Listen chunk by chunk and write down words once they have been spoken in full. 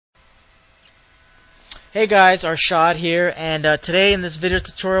Hey guys, Arshad here, and today in this video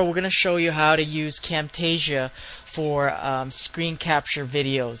tutorial we're going to show you how to use Camtasia for screen capture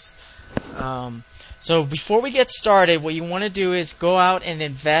videos. So before we get started, what you want to do is go out and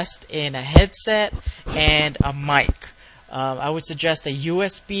invest in a headset and a mic. I would suggest a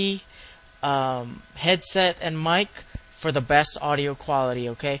USB headset and mic for the best audio quality,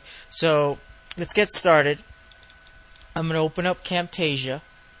 okay? So let's get started. I'm going to open up Camtasia.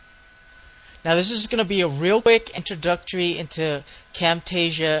 Now this is going to be a real quick introductory into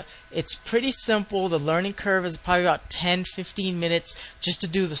Camtasia. It's pretty simple. The learning curve is probably about 10-15 minutes just to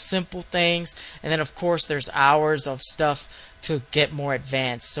do the simple things, and then of course there's hours of stuff to get more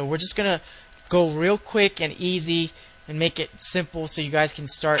advanced. So we're just going to go real quick and easy and make it simple so you guys can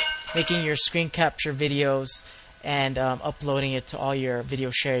start making your screen capture videos and uploading it to all your video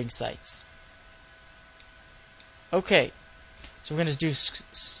sharing sites. Okay, so we're going to do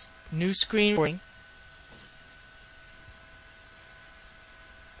new screen recording.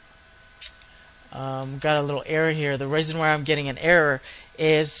 Got a little error here. The reason why I'm getting an error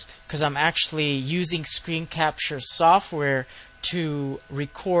is because I'm actually using screen capture software to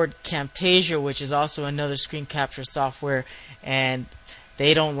record Camtasia, which is also another screen capture software, and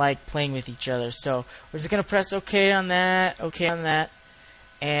they don't like playing with each other. So we're just going to press OK on that,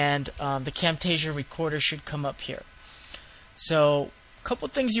 and the Camtasia recorder should come up here. So a couple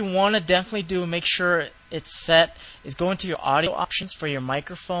things you want to definitely do and make sure it's set is go into your audio options for your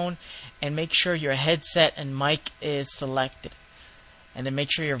microphone and make sure your headset and mic is selected. And then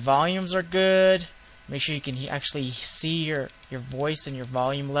make sure your volumes are good. Make sure you can actually see your voice and your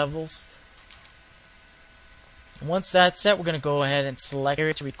volume levels. And once that's set, we're going to go ahead and select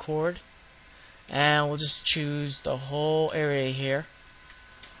area to record. And we'll just choose the whole area here.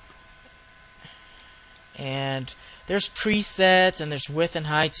 And there's presets and there's width and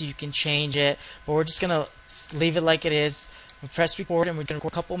height, so you can change it, but we're just gonna leave it like it is. We press record and we're gonna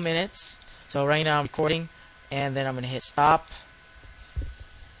record a couple minutes. So right now I'm recording, and then I'm gonna hit stop.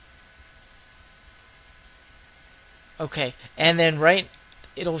 Okay, and then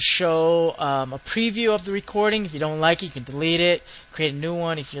it'll show a preview of the recording. If you don't like it, you can delete it, create a new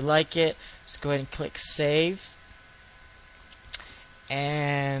one. If you like it, just go ahead and click save.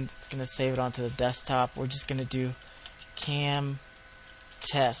 And it's going to save it onto the desktop. We're just going to do cam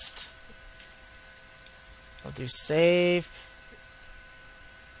test. I'll do save.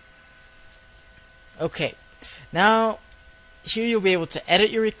 Okay. Now, here you'll be able to edit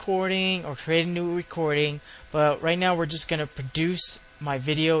your recording or create a new recording. But right now we're just going to produce my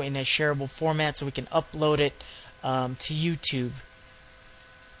video in a shareable format so we can upload it to YouTube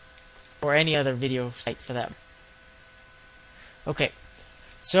or any other video site for that. Okay,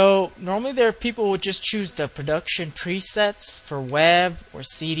 so normally there are people who would just choose the production presets for web or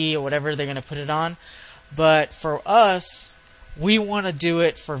CD or whatever they're going to put it on. But for us, we want to do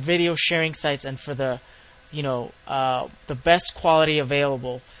it for video sharing sites and for the best quality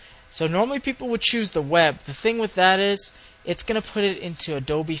available. So normally people would choose the web. The thing with that is it's going to put it into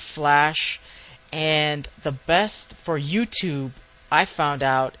Adobe Flash, and the best for YouTube I found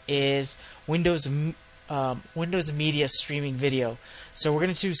out is Windows Media Streaming Video. So we're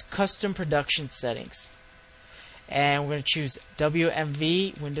going to choose Custom Production Settings. And we're going to choose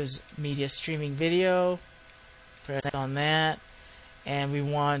WMV, Windows Media Streaming Video. Press on that. And we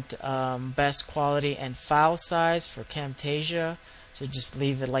want best quality and file size for Camtasia. So just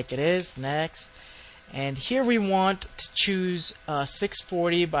leave it like it is. Next. And here we want to choose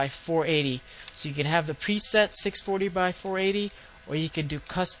 640 by 480. So you can have the preset 640 by 480, or you can do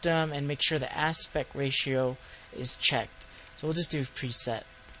custom and make sure the aspect ratio is checked. So we'll just do preset.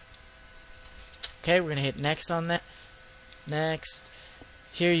 Okay, we're going to hit next on that. Next.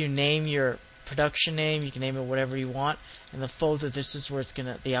 Here you name your production name. You can name it whatever you want. And the folder, this is where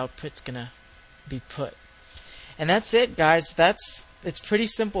the output's going to be put. And that's it, guys. It's pretty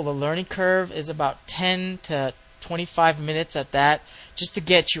simple. The learning curve is about 10 to 25 minutes at that, just to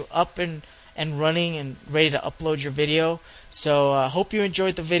get you up and running and ready to upload your video. So I hope you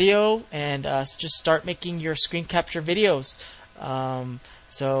enjoyed the video, and just start making your screen capture videos.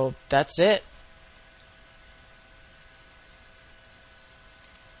 So that's it.